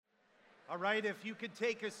All right, if you could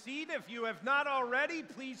take a seat. If you have not already,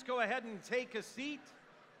 please go ahead and take a seat.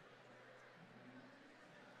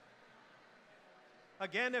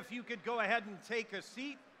 Again, if you could go ahead and take a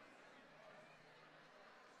seat.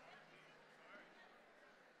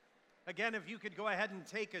 Again, if you could go ahead and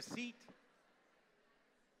take a seat.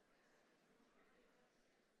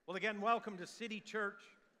 Well, again, welcome to City Church.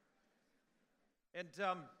 And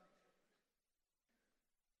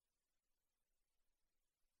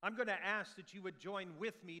I'm going to ask that you would join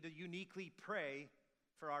with me to uniquely pray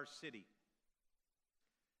for our city.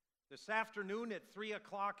 This afternoon at 3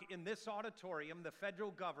 o'clock in this auditorium, the federal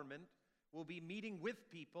government will be meeting with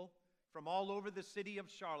people from all over the city of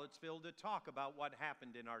Charlottesville to talk about what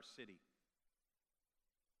happened in our city.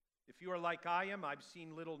 If you are like I am, I've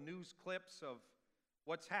seen little news clips of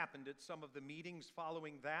what's happened at some of the meetings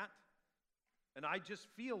following that, and I just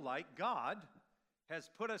feel like God has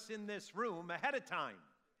put us in this room ahead of time.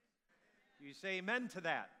 You say amen to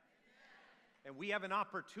that? And we have an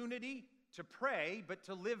opportunity to pray, but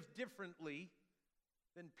to live differently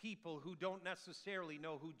than people who don't necessarily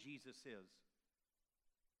know who Jesus is.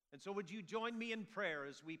 And so would you join me in prayer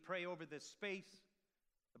as we pray over this space?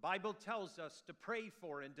 The Bible tells us to pray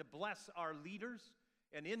for and to bless our leaders,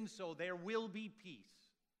 and in so there will be peace.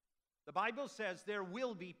 The Bible says there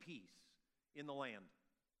will be peace in the land.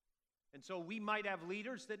 And so we might have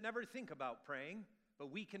leaders that never think about praying,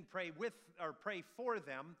 but we can pray with or pray for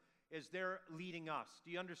them as they're leading us. Do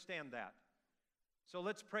you understand that? So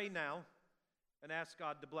let's pray now and ask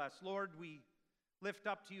God to bless. Lord, we lift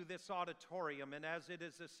up to you this auditorium, and as it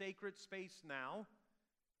is a sacred space now,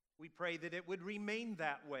 we pray that it would remain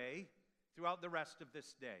that way throughout the rest of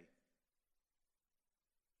this day.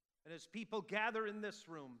 And as people gather in this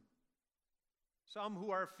room, some who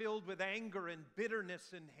are filled with anger and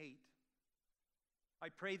bitterness and hate, I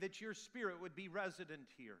pray that your Spirit would be resident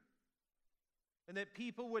here, and that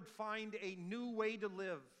people would find a new way to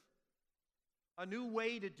live, a new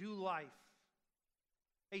way to do life,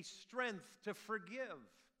 a strength to forgive,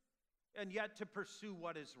 and yet to pursue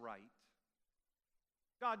what is right.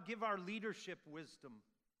 God, give our leadership wisdom.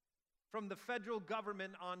 From the federal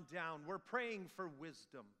government on down, we're praying for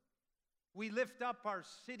wisdom. We lift up our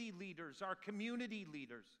city leaders, our community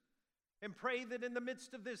leaders, and pray that in the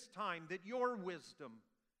midst of this time, that your wisdom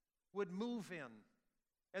would move in,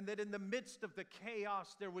 and that in the midst of the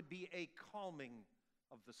chaos, there would be a calming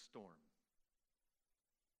of the storm.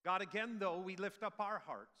 God, again, though, we lift up our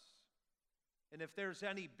hearts, and if there's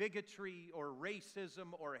any bigotry or racism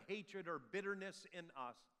or hatred or bitterness in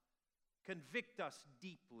us, convict us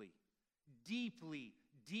deeply, deeply,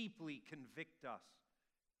 deeply convict us,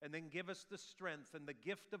 and then give us the strength and the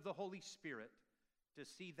gift of the Holy Spirit to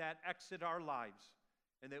see that exit our lives,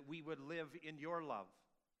 and that we would live in your love.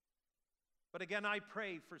 But again, I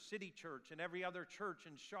pray for City Church and every other church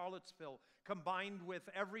in Charlottesville, combined with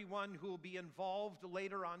everyone who will be involved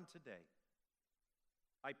later on today.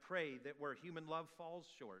 I pray that where human love falls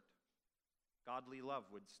short, godly love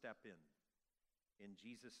would step in. In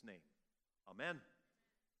Jesus' name, amen.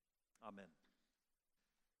 Amen.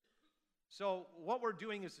 So what we're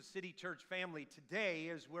doing as a City Church family today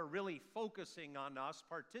is we're really focusing on us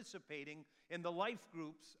participating in the life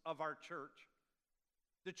groups of our church.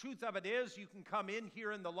 The truth of it is, you can come in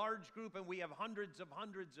here in the large group, and we have hundreds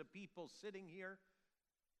of people sitting here.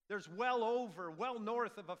 There's well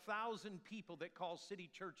north of 1,000 people that call City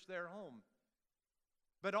Church their home.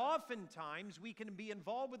 But oftentimes, we can be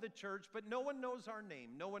involved with the church, but no one knows our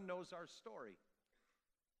name. No one knows our story.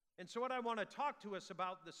 And so what I want to talk to us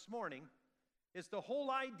about this morning is the whole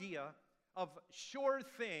idea of sure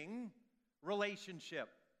thing relationship.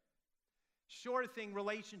 Sure thing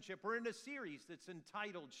relationship. We're in a series that's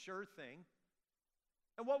entitled Sure Thing.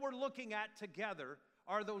 And what we're looking at together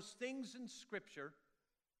are those things in Scripture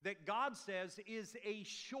that God says is a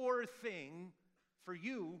sure thing for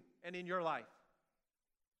you and in your life.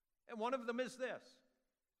 And one of them is this,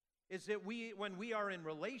 is that when we are in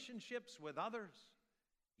relationships with others,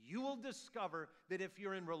 you will discover that if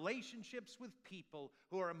you're in relationships with people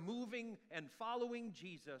who are moving and following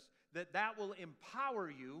Jesus, that will empower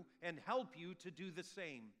you and help you to do the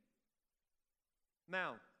same.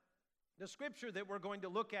 Now, the scripture that we're going to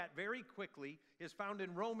look at very quickly is found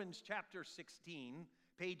in Romans chapter 16,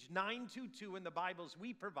 page 922 in the Bibles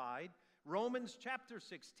we provide. Romans chapter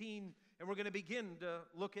 16, and we're going to begin to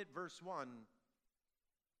look at verse 1.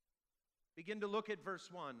 Begin to look at verse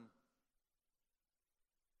 1.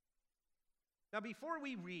 Now, before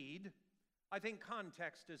we read, I think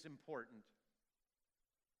context is important.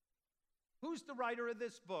 Who's the writer of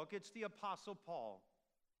this book? It's the Apostle Paul.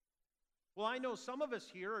 Well, I know some of us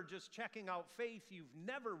here are just checking out faith. You've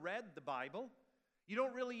never read the Bible. You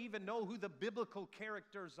don't really even know who the biblical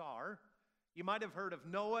characters are. You might have heard of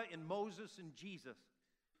Noah and Moses and Jesus.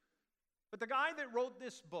 But the guy that wrote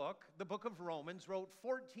this book, the book of Romans, wrote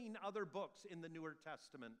 14 other books in the Newer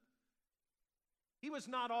Testament. He was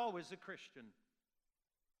not always a Christian.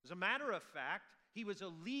 As a matter of fact, he was a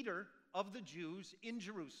leader of the Jews in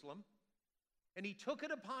Jerusalem, and he took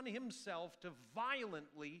it upon himself to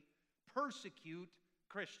violently persecute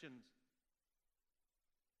Christians.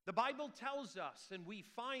 The Bible tells us, and we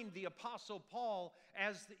find the Apostle Paul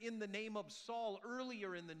as in the name of Saul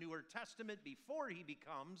earlier in the Newer Testament before he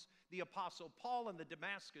becomes the Apostle Paul on the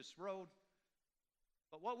Damascus Road.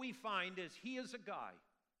 But what we find is he is a guy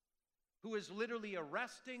who is literally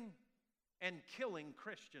arresting and killing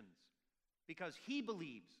Christians because he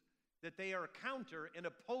believes that they are counter and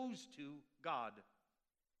opposed to God.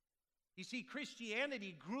 You see,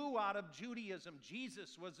 Christianity grew out of Judaism.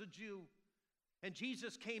 Jesus was a Jew. And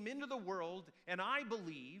Jesus came into the world, and I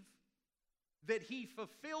believe that he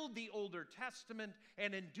fulfilled the Older Testament,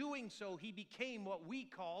 and in doing so, he became what we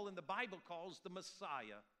call, and the Bible calls, the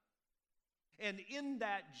Messiah. And in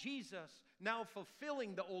that, Jesus, now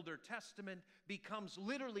fulfilling the Older Testament, becomes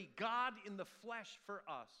literally God in the flesh for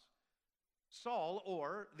us. Saul,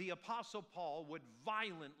 or the Apostle Paul, would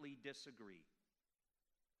violently disagree.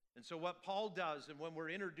 And so what Paul does, and when we're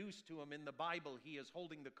introduced to him in the Bible, he is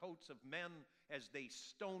holding the coats of men as they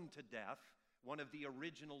stone to death one of the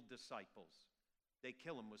original disciples. They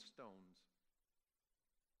kill him with stones.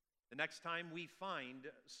 The next time we find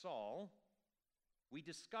Saul, we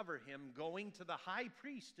discover him going to the high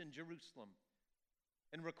priest in Jerusalem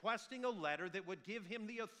and requesting a letter that would give him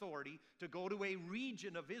the authority to go to a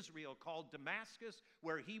region of Israel called Damascus,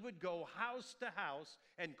 where he would go house to house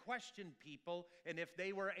and question people, and if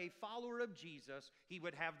they were a follower of Jesus, he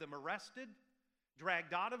would have them arrested,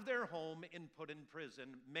 dragged out of their home, and put in prison,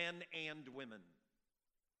 men and women.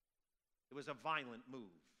 It was a violent move.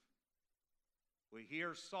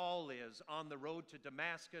 Here Saul is on the road to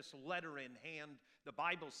Damascus, letter in hand. The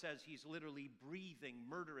Bible says he's literally breathing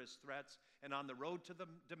murderous threats, and on the road to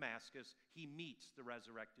Damascus, he meets the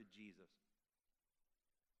resurrected Jesus.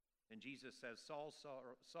 And Jesus says, Saul,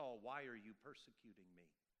 Saul, why are you persecuting me?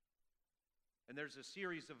 And there's a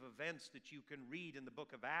series of events that you can read in the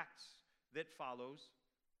book of Acts that follows,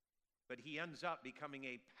 but he ends up becoming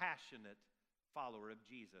a passionate follower of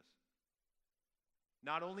Jesus.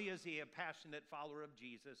 Not only is he a passionate follower of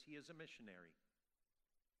Jesus, he is a missionary.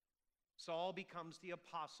 Saul becomes the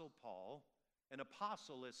Apostle Paul. An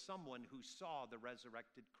apostle is someone who saw the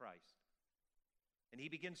resurrected Christ. And he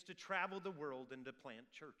begins to travel the world and to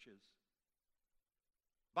plant churches.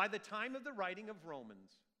 By the time of the writing of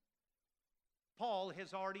Romans, Paul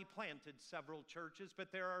has already planted several churches,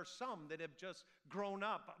 but there are some that have just grown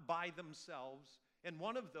up by themselves, and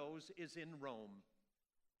one of those is in Rome.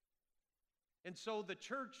 And so the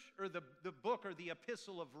church, or the book, or the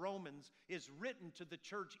epistle of Romans is written to the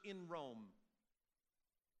church in Rome.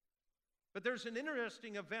 But there's an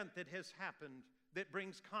interesting event that has happened that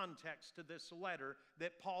brings context to this letter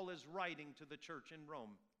that Paul is writing to the church in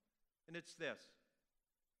Rome. And it's this.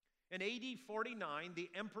 In AD 49,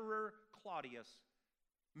 the Emperor Claudius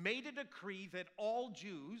made a decree that all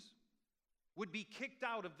Jews would be kicked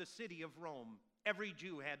out of the city of Rome. Every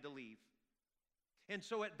Jew had to leave. And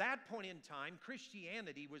so at that point in time,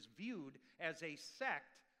 Christianity was viewed as a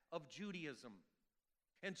sect of Judaism.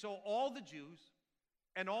 And so all the Jews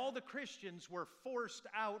and all the Christians were forced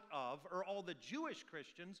out of, or all the Jewish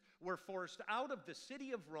Christians were forced out of the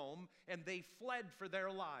city of Rome, and they fled for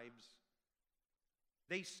their lives.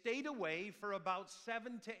 They stayed away for about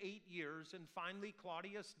 7 to 8 years, and finally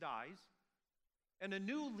Claudius dies, and a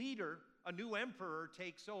new leader, a new emperor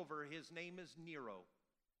takes over. His name is Nero.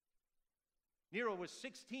 Nero was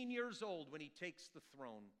 16 years old when he takes the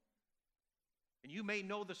throne. And you may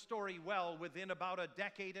know the story well. Within about a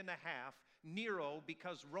decade and a half, Nero,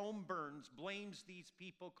 because Rome burns, blames these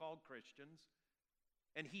people called Christians,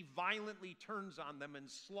 and he violently turns on them and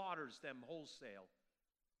slaughters them wholesale.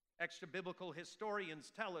 Extra-biblical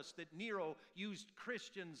historians tell us that Nero used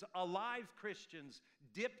Christians, alive Christians,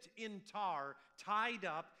 dipped in tar, tied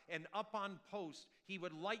up, and up on posts. He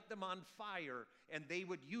would light them on fire, and they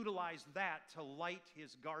would utilize that to light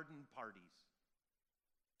his garden parties.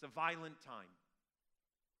 It's a violent time.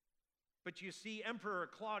 But you see, Emperor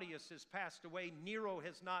Claudius has passed away. Nero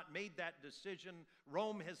has not made that decision.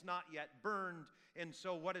 Rome has not yet burned. And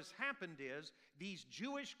so what has happened is these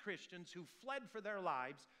Jewish Christians who fled for their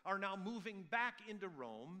lives are now moving back into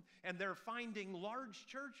Rome, and they're finding large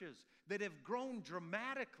churches that have grown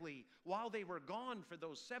dramatically while they were gone for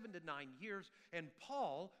those 7 to 9 years. And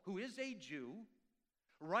Paul, who is a Jew,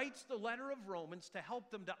 writes the letter of Romans to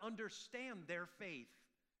help them to understand their faith.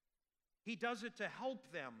 He does it to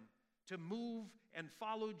help them to move and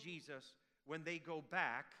follow Jesus when they go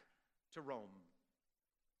back to Rome.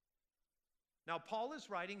 Now, Paul is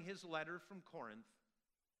writing his letter from Corinth.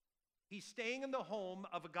 He's staying in the home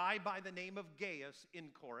of a guy by the name of Gaius in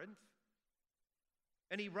Corinth.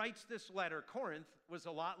 And he writes this letter. Corinth was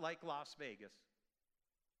a lot like Las Vegas.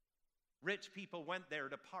 Rich people went there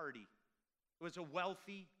to party. It was a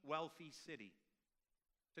wealthy, wealthy city.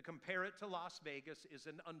 To compare it to Las Vegas is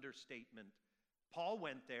an understatement. Paul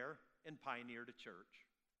went there and pioneered a church.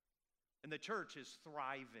 And the church is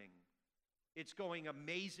thriving. It's going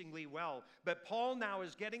amazingly well. But Paul now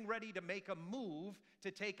is getting ready to make a move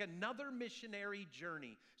to take another missionary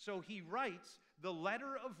journey. So he writes the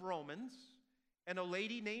letter of Romans, and a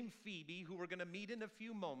lady named Phoebe, who we're going to meet in a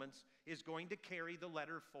few moments, is going to carry the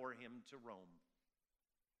letter for him to Rome.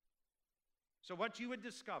 So what you would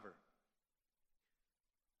discover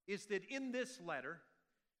is that in this letter,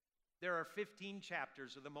 there are 15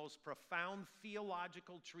 chapters of the most profound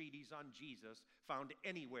theological treatise on Jesus found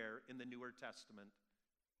anywhere in the Newer Testament.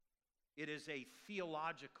 It is a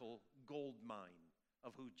theological gold mine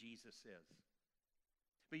of who Jesus is.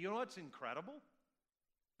 But you know what's incredible?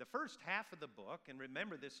 The first half of the book, and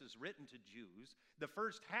remember this is written to Jews, the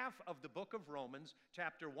first half of the book of Romans,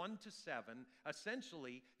 chapter 1 to 7,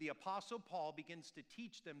 essentially the Apostle Paul begins to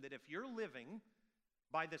teach them that if you're living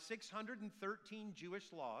by the 613 Jewish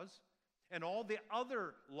laws, and all the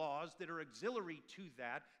other laws that are auxiliary to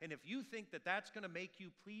that, and if you think that that's going to make you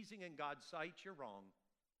pleasing in God's sight, you're wrong.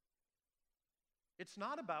 It's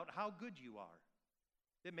not about how good you are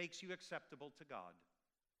that makes you acceptable to God.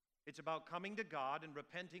 It's about coming to God and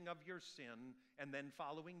repenting of your sin and then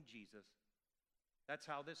following Jesus. That's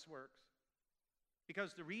how this works.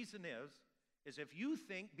 Because the reason is if you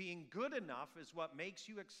think being good enough is what makes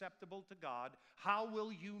you acceptable to God, how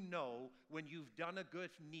will you know when you've done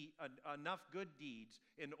enough good deeds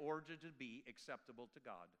in order to be acceptable to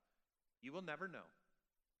God? You will never know.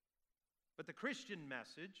 But the Christian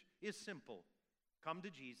message is simple. Come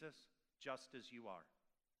to Jesus just as you are.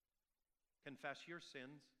 Confess your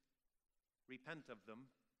sins, repent of them,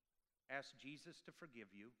 ask Jesus to forgive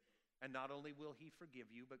you, and not only will he forgive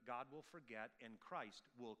you, but God will forget, and Christ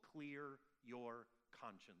will clear your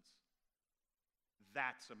conscience.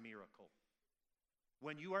 That's a miracle.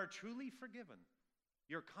 When you are truly forgiven,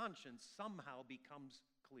 your conscience somehow becomes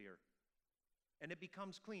clear. And it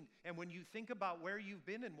becomes clean. And when you think about where you've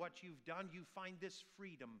been and what you've done, you find this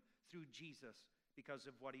freedom through Jesus because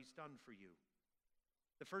of what he's done for you.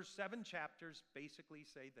 The first 7 chapters basically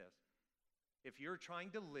say this. If you're trying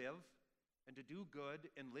to live and to do good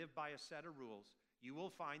and live by a set of rules, you will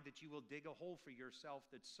find that you will dig a hole for yourself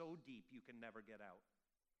that's so deep you can never get out.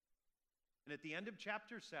 And at the end of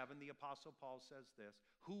chapter 7, the Apostle Paul says this,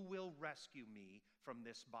 "Who will rescue me from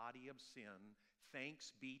this body of sin?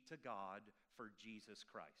 Thanks be to God for Jesus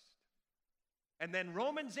Christ." And then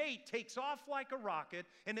Romans 8 takes off like a rocket,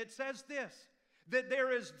 and it says this, that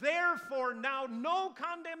there is therefore now no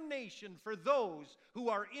condemnation for those who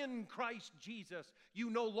are in Christ Jesus. You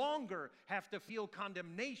no longer have to feel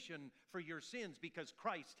condemnation for your sins because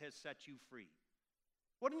Christ has set you free.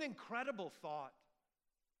 What an incredible thought.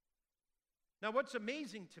 Now, what's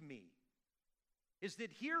amazing to me is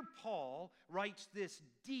that here Paul writes this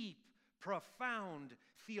deep, profound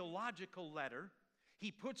theological letter.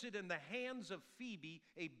 He puts it in the hands of Phoebe,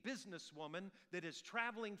 a businesswoman that is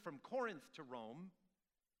traveling from Corinth to Rome,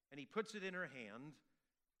 and he puts it in her hand.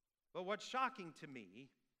 But what's shocking to me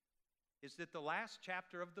is that the last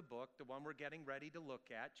chapter of the book, the one we're getting ready to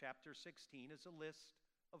look at, chapter 16, is a list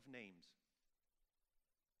of names.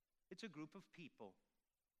 It's a group of people.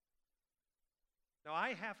 Now,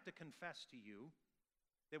 I have to confess to you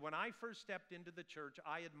that when I first stepped into the church,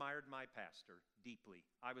 I admired my pastor deeply.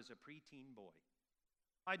 I was a preteen boy.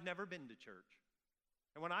 I'd never been to church.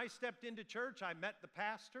 And when I stepped into church, I met the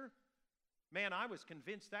pastor. Man, I was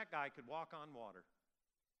convinced that guy could walk on water.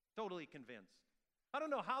 Totally convinced. I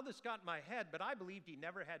don't know how this got in my head, but I believed he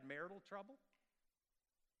never had marital trouble.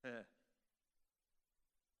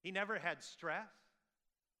 He never had stress.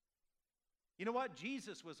 You know what?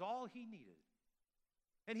 Jesus was all he needed.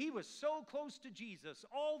 And he was so close to Jesus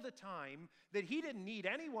all the time that he didn't need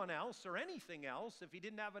anyone else or anything else. If he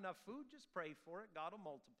didn't have enough food, just pray for it. God will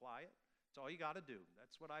multiply it. That's all you got to do.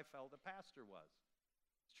 That's what I felt a pastor was.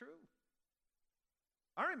 It's true.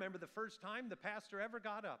 I remember the first time the pastor ever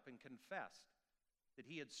got up and confessed that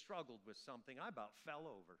he had struggled with something. I about fell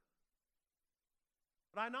over.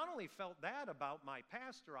 But I not only felt that about my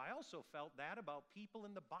pastor, I also felt that about people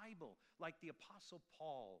in the Bible, like the Apostle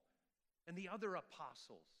Paul and the other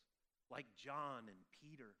apostles, like John and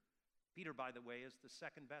Peter. Peter, by the way, is the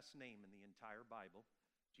second best name in the entire Bible.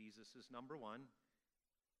 Jesus is number one.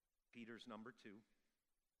 Peter's number two.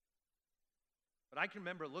 But I can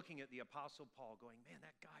remember looking at the Apostle Paul going, man,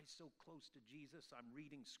 that guy's so close to Jesus. I'm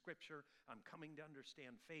reading Scripture. I'm coming to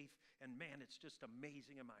understand faith. And man, it's just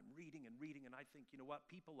amazing. And I'm reading, and I think, you know what?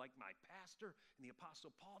 People like my pastor and the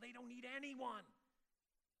Apostle Paul, they don't need anyone.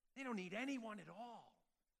 They don't need anyone at all.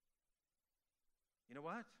 You know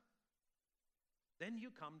what? Then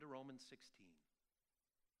you come to Romans 16.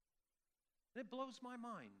 And it blows my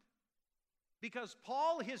mind. Because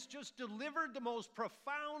Paul has just delivered the most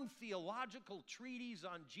profound theological treatise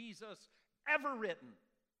on Jesus ever written.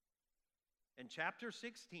 And chapter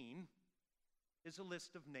 16 is a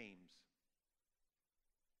list of names.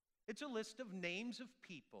 It's a list of names of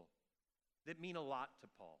people that mean a lot to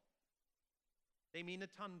Paul. They mean a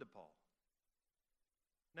ton to Paul.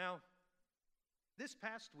 Now, this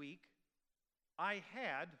past week, I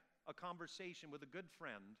had a conversation with a good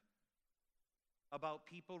friend about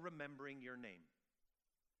people remembering your name.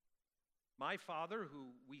 My father, who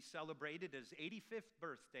we celebrated his 85th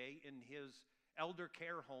birthday in his elder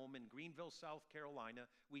care home in Greenville, South Carolina,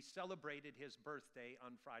 we celebrated his birthday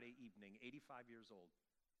on Friday evening, 85 years old.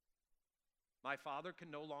 My father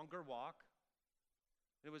can no longer walk.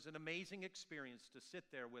 It was an amazing experience to sit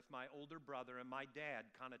there with my older brother and my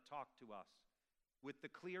dad kind of talk to us with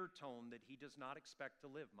the clear tone that he does not expect to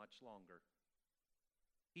live much longer.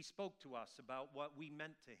 He spoke to us about what we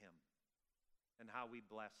meant to him and how we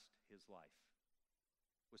blessed his life.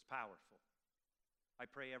 It was powerful. I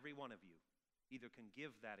pray every one of you either can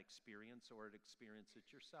give that experience or experience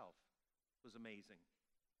it yourself. It was amazing.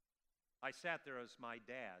 I sat there as my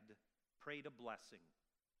dad prayed a blessing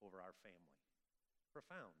over our family.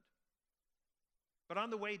 Profound. But on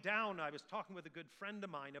the way down, I was talking with a good friend of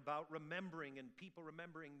mine about remembering and people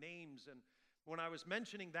remembering names. And when I was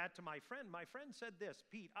mentioning that to my friend said this,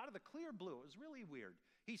 Pete, out of the clear blue, it was really weird.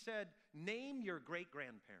 He said, name your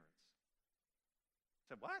great-grandparents.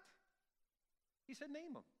 I said, what? He said,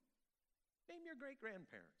 name them. Name your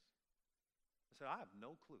great-grandparents. I said, I have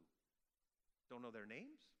no clue. Don't know their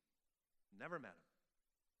names. Never met them.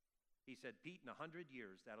 He said, Pete, in 100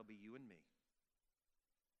 years, that'll be you and me.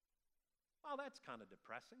 Well, that's kind of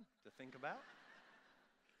depressing to think about.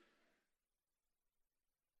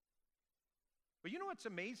 But you know what's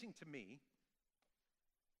amazing to me?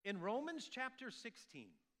 In Romans chapter 16,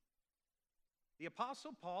 the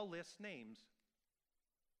Apostle Paul lists names.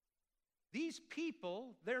 These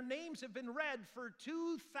people, their names have been read for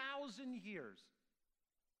 2,000 years.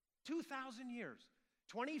 2,000 years.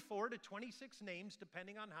 24 to 26 names,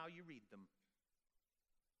 depending on how you read them.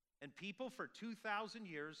 And people for 2,000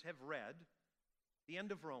 years have read the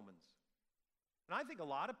end of Romans. And I think a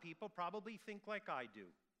lot of people probably think like I do.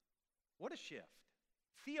 What a shift.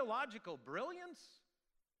 Theological brilliance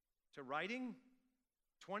to writing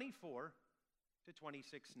 24 to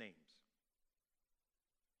 26 names.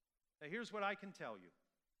 Now here's what I can tell you.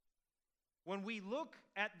 When we look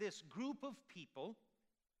at this group of people,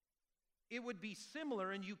 it would be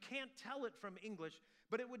similar, and you can't tell it from English,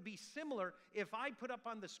 but it would be similar if I put up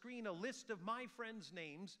on the screen a list of my friends'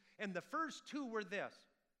 names, and the first two were this: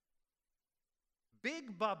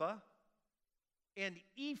 Big Bubba and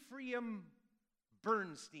Ephraim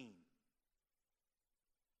Bernstein.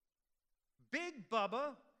 Big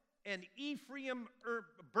Bubba and Ephraim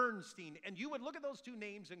Bernstein. And you would look at those two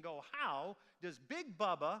names and go, how does Big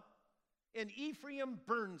Bubba and Ephraim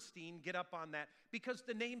Bernstein get up on that? Because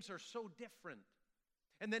the names are so different.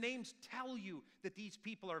 And the names tell you that these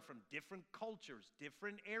people are from different cultures,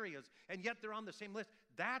 different areas, and yet they're on the same list.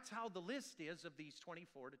 That's how the list is of these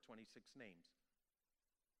 24 to 26 names.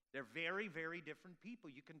 They're very, very different people.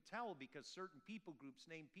 You can tell because certain people groups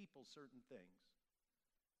name people certain things.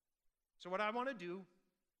 So what I want to do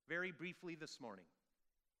very briefly this morning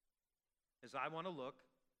is I want to look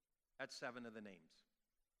at 7 of the names.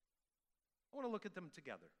 I want to look at them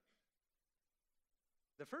together.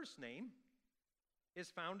 The first name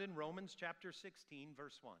is found in Romans chapter 16,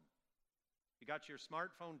 verse 1. You got your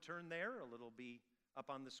smartphone turned there, or it'll be up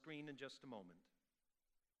on the screen in just a moment.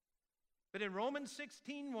 But in Romans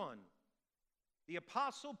 16:1, The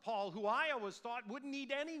Apostle Paul, who I always thought wouldn't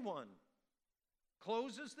need anyone,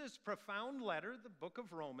 closes this profound letter, the book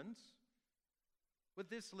of Romans, with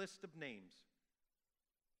this list of names.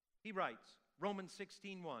 He writes, Romans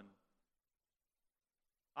 16:1,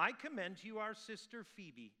 I commend you our sister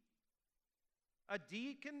Phoebe, a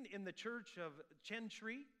deacon in the church of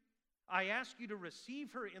Cenchreae. I ask you to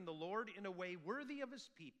receive her in the Lord in a way worthy of his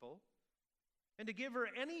people, and to give her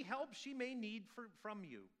any help she may need from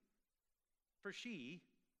you. For she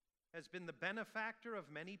has been the benefactor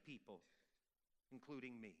of many people,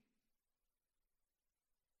 including me.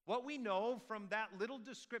 What we know from that little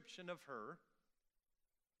description of her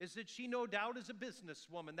is that she no doubt is a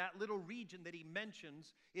businesswoman. That little region that he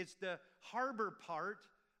mentions is the harbor part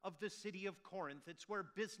of the city of Corinth. It's where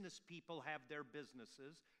business people have their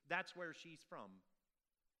businesses. That's where she's from.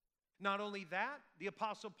 Not only that, the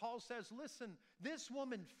Apostle Paul says, listen, this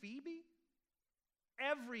woman Phoebe,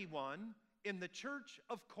 everyone in the church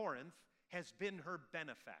of Corinth has been her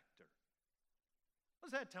benefactor. What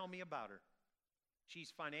does that tell me about her?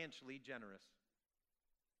 She's financially generous.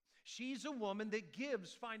 She's a woman that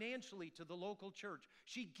gives financially to the local church.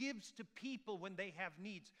 She gives to people when they have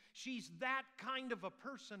needs. She's that kind of a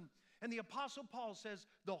person. And the Apostle Paul says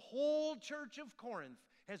the whole church of Corinth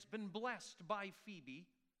has been blessed by Phoebe.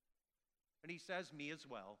 And he says, me as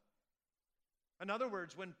well. In other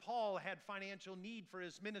words, when Paul had financial need for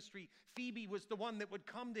his ministry, Phoebe was the one that would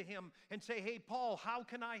come to him and say, hey, Paul, how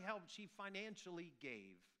can I help? She financially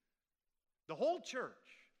gave. The whole church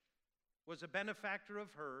was a benefactor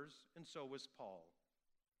of hers, and so was Paul.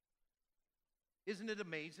 Isn't it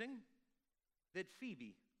amazing that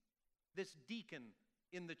Phoebe, this deacon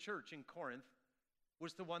in the church in Corinth,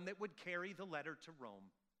 was the one that would carry the letter to Rome?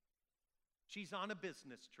 She's on a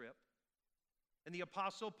business trip, and the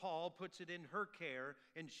Apostle Paul puts it in her care,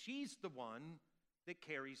 and she's the one that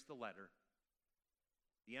carries the letter.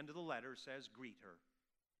 The end of the letter says, greet her.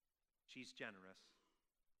 She's generous.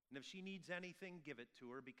 And if she needs anything, give it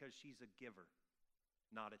to her, because she's a giver,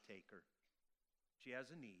 not a taker. She has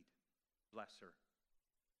a need. Bless her.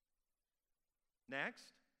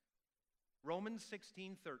 Next, Romans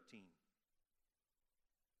 16:13.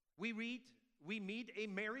 We meet a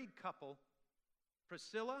married couple,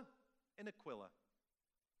 Priscilla and Aquila.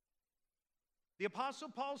 The Apostle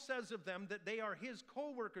Paul says of them that they are his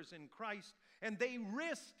co-workers in Christ, and they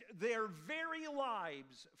risked their very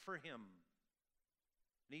lives for him.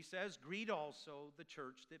 And he says, greet also the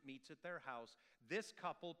church that meets at their house. This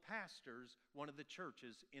couple pastors one of the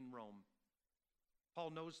churches in Rome.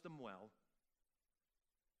 Paul knows them well.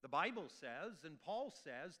 The Bible says, and Paul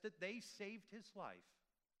says, that they saved his life.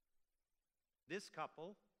 This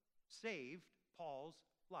couple saved Paul's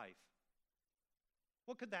life.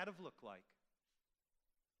 What could that have looked like?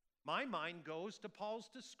 My mind goes to Paul's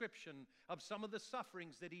description of some of the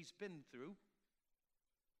sufferings that he's been through.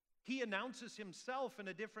 He announces himself in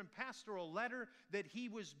a different pastoral letter that he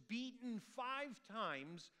was beaten 5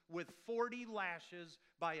 times with 40 lashes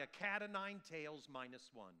by a cat o' nine tails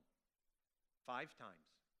minus one. 5 times.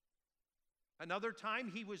 Another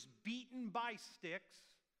time he was beaten by sticks.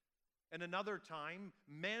 And another time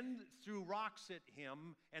men threw rocks at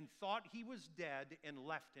him and thought he was dead and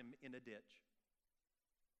left him in a ditch.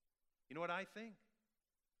 You know what I think?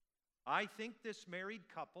 I think this married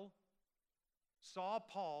couple saw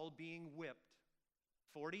Paul being whipped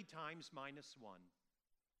 40 times minus one.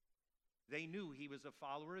 They knew he was a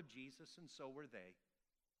follower of Jesus, and so were they.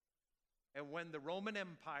 And when the Roman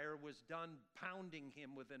Empire was done pounding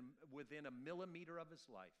him within a millimeter of his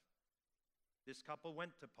life, this couple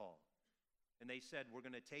went to Paul, and they said, we're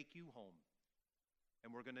going to take you home,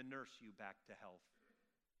 and we're going to nurse you back to health.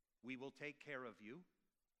 We will take care of you.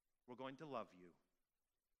 We're going to love you.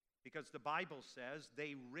 Because the Bible says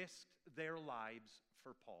they risked their lives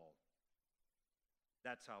for Paul.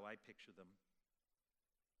 That's how I picture them.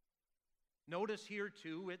 Notice here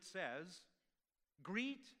too, it says,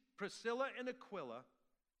 greet Priscilla and Aquila,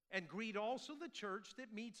 and greet also the church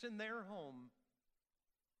that meets in their home.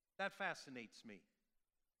 That fascinates me.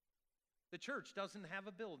 The church doesn't have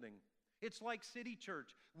a building. It's like City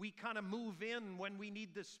Church. We kind of move in when we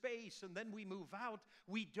need the space, and then we move out.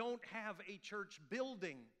 We don't have a church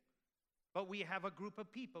building. But we have a group of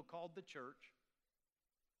people called the church.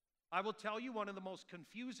 I will tell you, one of the most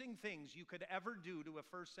confusing things you could ever do to a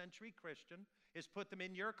first century Christian is put them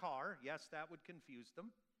in your car. Yes, that would confuse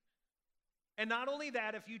them. And not only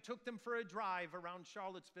that, if you took them for a drive around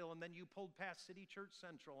Charlottesville and then you pulled past City Church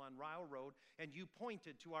Central on Ryle Road and you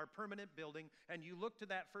pointed to our permanent building and you looked to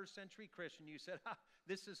that first century Christian, you said,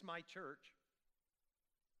 this is my church.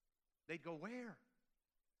 They'd go, where?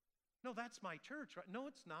 No, that's my church, right? No,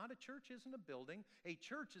 it's not. A church isn't a building. A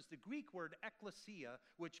church is the Greek word ekklesia,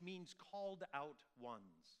 which means called out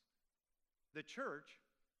ones. The church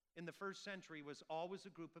in the first century was always a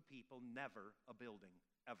group of people, never a building,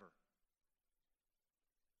 ever.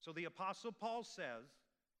 So the Apostle Paul says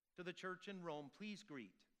to the church in Rome, please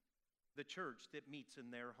greet the church that meets in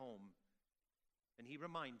their home. And he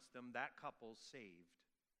reminds them that couple saved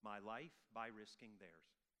my life by risking theirs.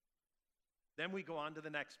 Then we go on to the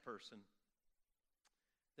next person.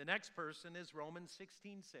 The next person is Romans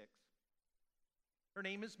 16:6. Her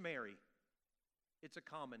name is Mary. It's a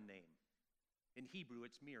common name. In Hebrew,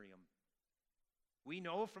 it's Miriam. We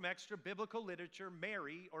know from extra biblical literature,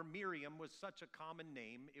 Mary or Miriam was such a common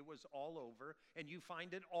name. It was all over, and you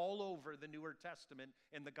find it all over the Newer Testament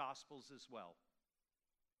and the Gospels as well.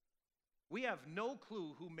 We have no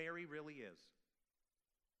clue who Mary really is.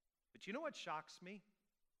 But you know what shocks me?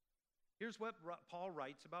 Here's what Paul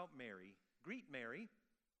writes about Mary. Greet Mary,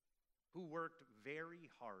 who worked very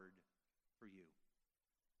hard for you.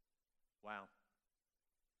 Wow.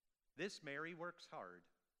 This Mary works hard.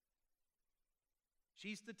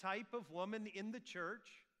 She's the type of woman in the church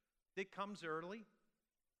that comes early.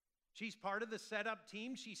 She's part of the setup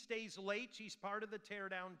team. She stays late. She's part of the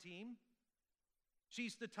teardown team.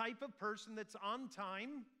 She's the type of person that's on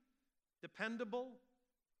time, dependable,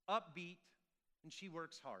 upbeat, and she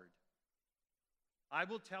works hard. I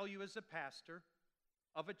will tell you as a pastor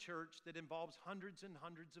of a church that involves hundreds and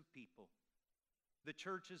hundreds of people, the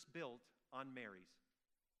church is built on Marys.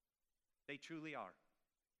 They truly are.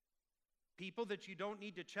 People that you don't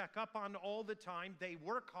need to check up on all the time. They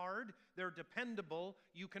work hard. They're dependable.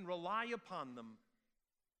 You can rely upon them.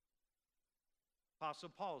 Apostle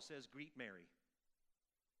Paul says, greet Mary,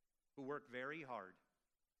 who worked very hard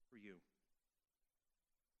for you.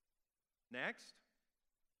 Next,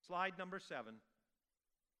 slide number 7.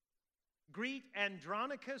 Greet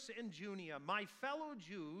Andronicus and Junia, my fellow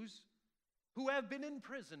Jews who have been in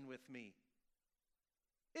prison with me.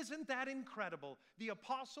 Isn't that incredible? The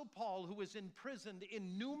Apostle Paul, who was imprisoned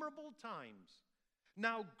innumerable times,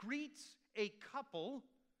 now greets a couple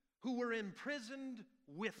who were imprisoned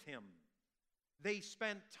with him. They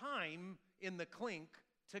spent time in the clink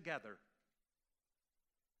together.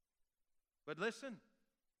 But listen,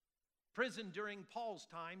 prison during Paul's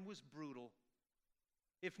time was brutal.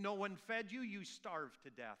 If no one fed you, you starved to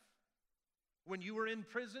death. When you were in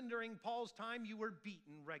prison during Paul's time, you were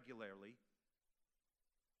beaten regularly.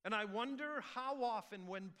 And I wonder how often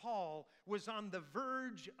when Paul was on the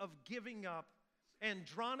verge of giving up,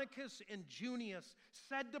 Andronicus and Junius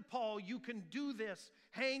said to Paul, you can do this,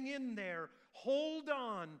 hang in there, hold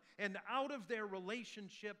on. And out of their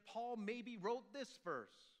relationship, Paul maybe wrote this verse.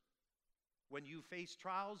 When you face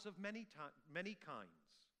trials of many kinds,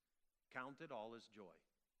 count it all as joy.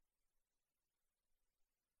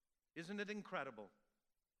 Isn't it incredible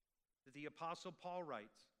that the Apostle Paul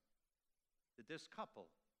writes that this couple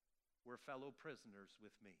were fellow prisoners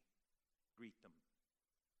with me? Greet them.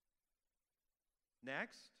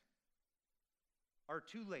 Next are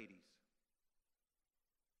two ladies.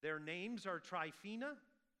 Their names are Tryphena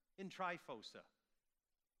and Tryphosa.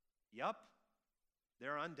 Yup,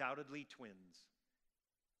 they're undoubtedly twins.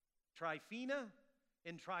 Tryphena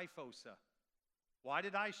and Tryphosa. Why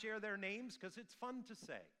did I share their names? Because it's fun to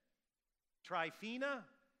say. Tryphena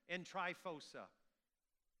and Tryphosa.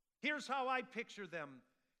 Here's how I picture them.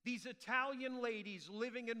 These Italian ladies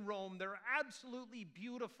living in Rome, they're absolutely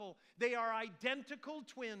beautiful. They are identical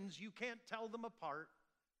twins. You can't tell them apart.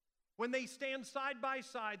 When they stand side by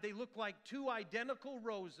side, they look like two identical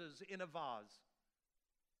roses in a vase.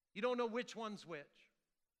 You don't know which one's which,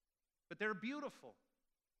 but they're beautiful.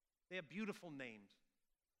 They have beautiful names.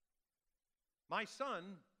 My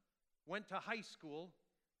son went to high school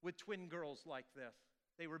with twin girls like this.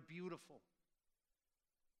 They were beautiful.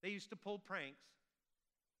 They used to pull pranks.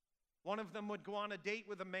 One of them would go on a date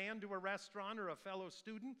with a man to a restaurant or a fellow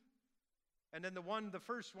student, and then the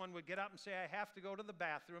first one would get up and say, I have to go to the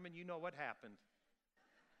bathroom, and you know what happened.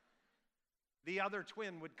 The other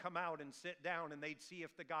twin would come out and sit down, and they'd see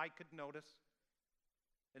if the guy could notice.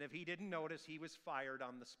 And if he didn't notice, he was fired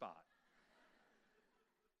on the spot.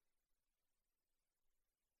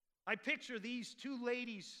 I picture these two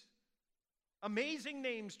ladies, amazing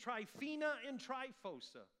names, Tryphena and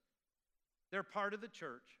Tryphosa. They're part of the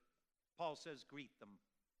church. Paul says, greet them.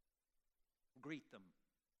 Greet them.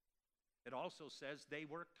 It also says they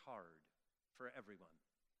worked hard for everyone.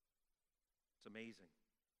 It's amazing.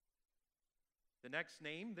 The next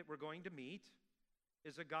name that we're going to meet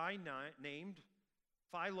is a guy named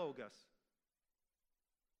Philologus.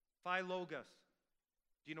 Philologus.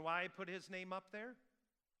 Do you know why I put his name up there?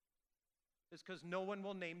 is because no one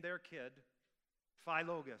will name their kid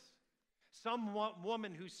Philologus. Some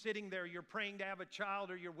woman who's sitting there, you're praying to have a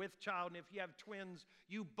child or you're with child, and if you have twins,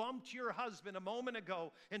 you bumped your husband a moment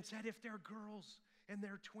ago and said, if they're girls and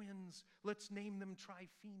they're twins, let's name them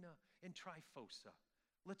Tryphena and Tryphosa.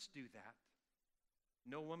 Let's do that.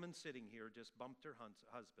 No woman sitting here just bumped her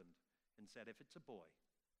husband and said, if it's a boy,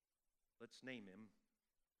 let's name him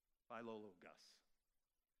Philologus.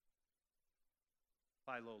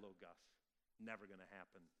 Philologus. Never going to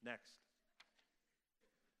happen. Next.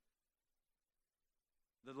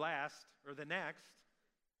 The next,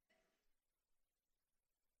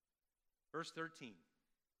 verse 13.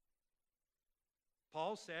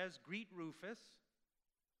 Paul says, greet Rufus,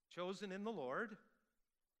 chosen in the Lord,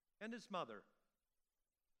 and his mother,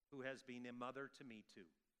 who has been a mother to me too.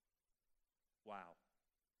 Wow.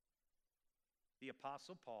 The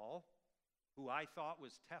Apostle Paul, who I thought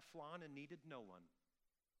was Teflon and needed no one,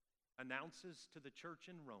 announces to the church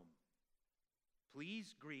in Rome,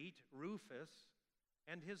 please greet Rufus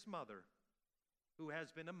and his mother, who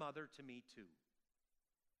has been a mother to me too.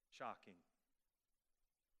 Shocking.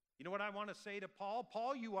 You know what I want to say to Paul?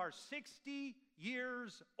 Paul, you are 60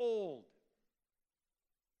 years old.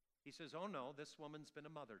 He says, oh no, this woman's been a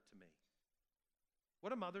mother to me. What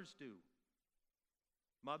do mothers do?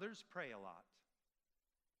 Mothers pray a lot.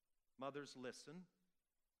 Mothers listen.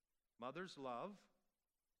 Mothers love.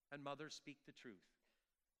 And mothers speak the truth.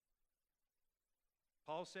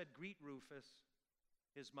 Paul said, greet Rufus.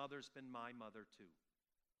 His mother's been my mother too.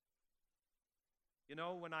 You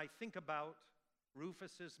know, when I think about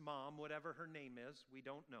Rufus's mom, whatever her name is, we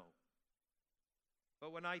don't know.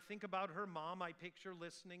 But when I think about her mom, I picture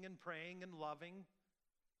listening and praying and loving.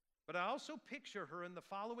 But I also picture her in the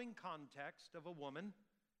following context of a woman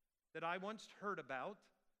that I once heard about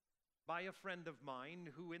by a friend of mine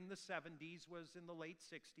who in the 70s was in the late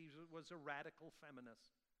 60s was a radical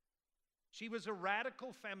feminist. She was a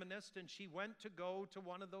radical feminist, and she went to go to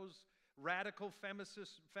one of those radical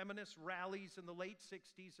feminist rallies in the late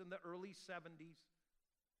 60s and the early 70s.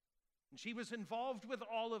 And she was involved with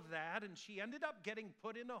all of that, and she ended up getting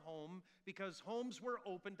put in a home because homes were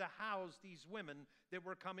open to house these women that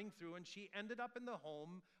were coming through, and she ended up in the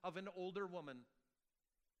home of an older woman.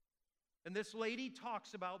 And this lady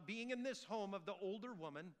talks about being in this home of the older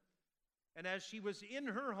woman, and as she was in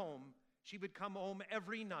her home, she would come home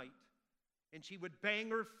every night, and she would bang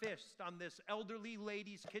her fist on this elderly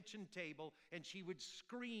lady's kitchen table, and she would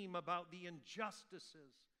scream about the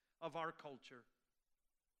injustices of our culture.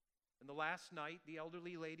 And the last night, the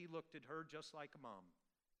elderly lady looked at her just like a mom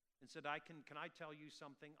and said, can I tell you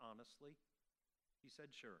something honestly? She said,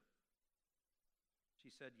 sure. She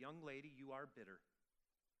said, young lady, you are bitter.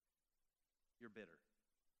 You're bitter.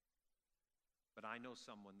 But I know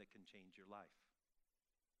someone that can change your life.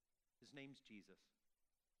 His name's Jesus.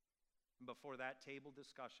 And before that table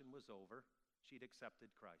discussion was over, she'd accepted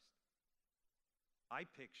Christ. I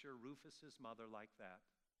picture Rufus's mother like that.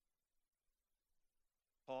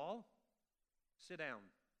 Paul, sit down.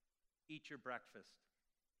 Eat your breakfast.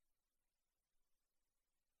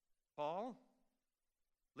 Paul,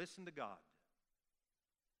 listen to God.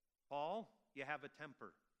 Paul, you have a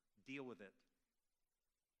temper. Deal with it.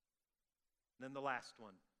 And then the last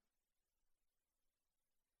one.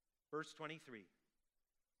 Verse 23.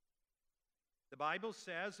 The Bible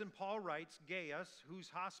says, and Paul writes, Gaius, whose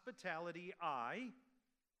hospitality I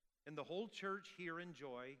and the whole church here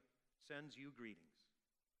enjoy, sends you greetings.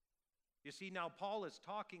 You see, now Paul is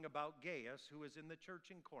talking about Gaius, who is in the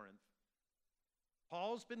church in Corinth.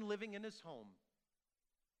 Paul's been living in his home.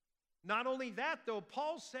 Not only that, though,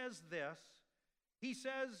 Paul says this. He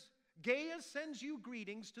says, Gaius sends you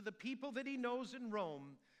greetings to the people that he knows in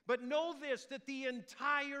Rome. But know this, that the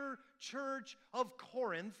entire church of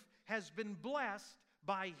Corinth has been blessed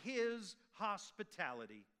by his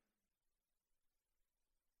hospitality.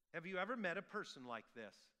 Have you ever met a person like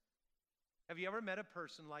this? Have you ever met a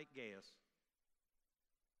person like Gaius?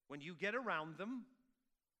 When you get around them,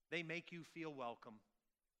 they make you feel welcome.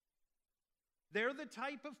 They're the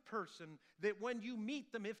type of person that when you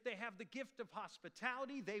meet them, if they have the gift of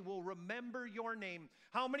hospitality, they will remember your name.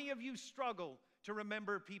 How many of you struggle to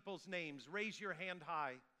remember people's names? Raise your hand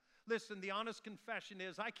high. Listen, the honest confession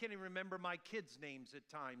is I can't even remember my kids' names at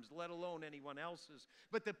times, let alone anyone else's.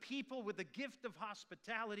 But the people with the gift of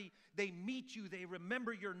hospitality, they meet you, they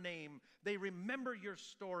remember your name, they remember your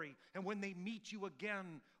story. And when they meet you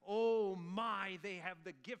again, oh my, they have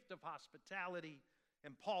the gift of hospitality.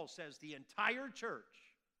 And Paul says the entire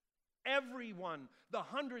church, everyone, the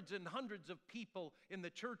hundreds and hundreds of people in the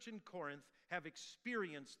church in Corinth have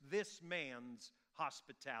experienced this man's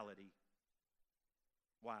hospitality.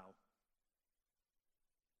 Wow.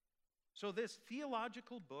 So this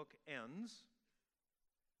theological book ends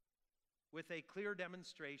with a clear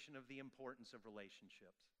demonstration of the importance of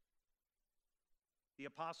relationships. The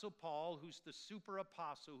Apostle Paul, who's the super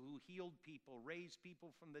apostle who healed people, raised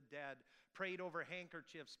people from the dead, prayed over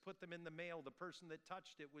handkerchiefs, put them in the mail, the person that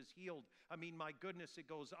touched it was healed. I mean, my goodness, it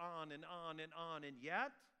goes on and on and on. And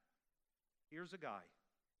yet, here's a guy.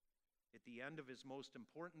 At the end of his most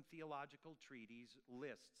important theological treatise,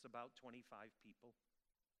 lists about 25 people.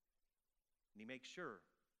 And he makes sure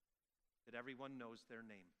that everyone knows their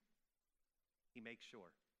name. He makes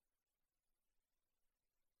sure.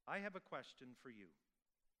 I have a question for you.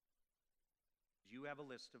 Do you have a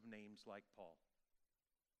list of names like Paul?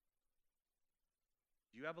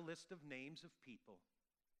 Do you have a list of names of people?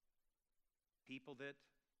 People that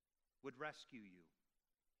would rescue you.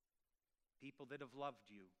 People that have loved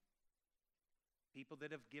you. People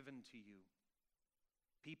that have given to you.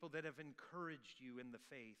 People that have encouraged you in the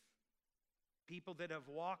faith. People that have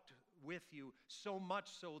walked with you, so much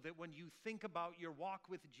so that when you think about your walk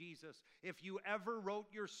with Jesus, if you ever wrote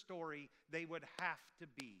your story, they would have to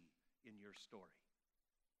be in your story.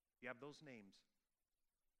 You have those names.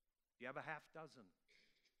 You have a half dozen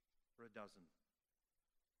or a dozen.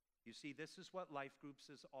 You see, this is what life groups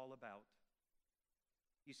is all about.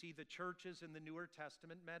 You see, the churches in the Newer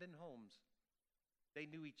Testament met in homes. They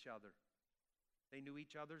knew each other. They knew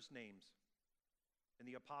each other's names. And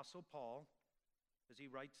the Apostle Paul, as he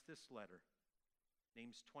writes this letter,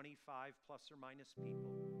 names 25 plus or minus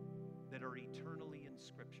people that are eternally in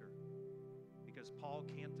Scripture, because Paul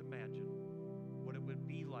can't imagine what it would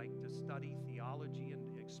be like to study theology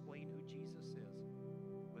and explain who Jesus is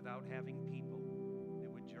without having people that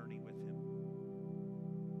would journey with him.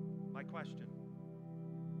 My question,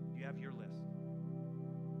 do you have your list?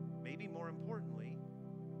 Maybe more importantly,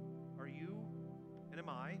 are you and am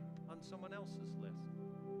I on someone else's list?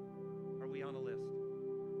 Are we on a list?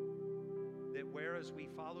 That whereas we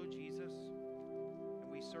follow Jesus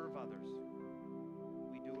and we serve others,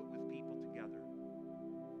 we do it with people together.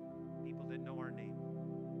 People that know our name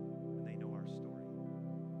and they know our story.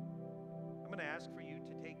 I'm going to ask for you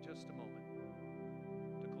to take just a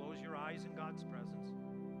moment to close your eyes in God's presence.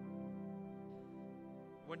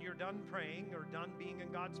 When you're done praying or done being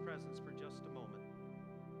in God's presence for just a moment,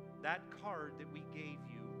 that card that we gave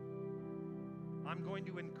you, I'm going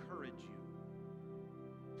to encourage you.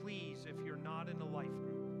 Please, if you're not in a life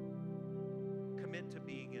group, commit to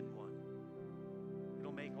being in one.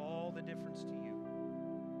 It'll make all the difference to you.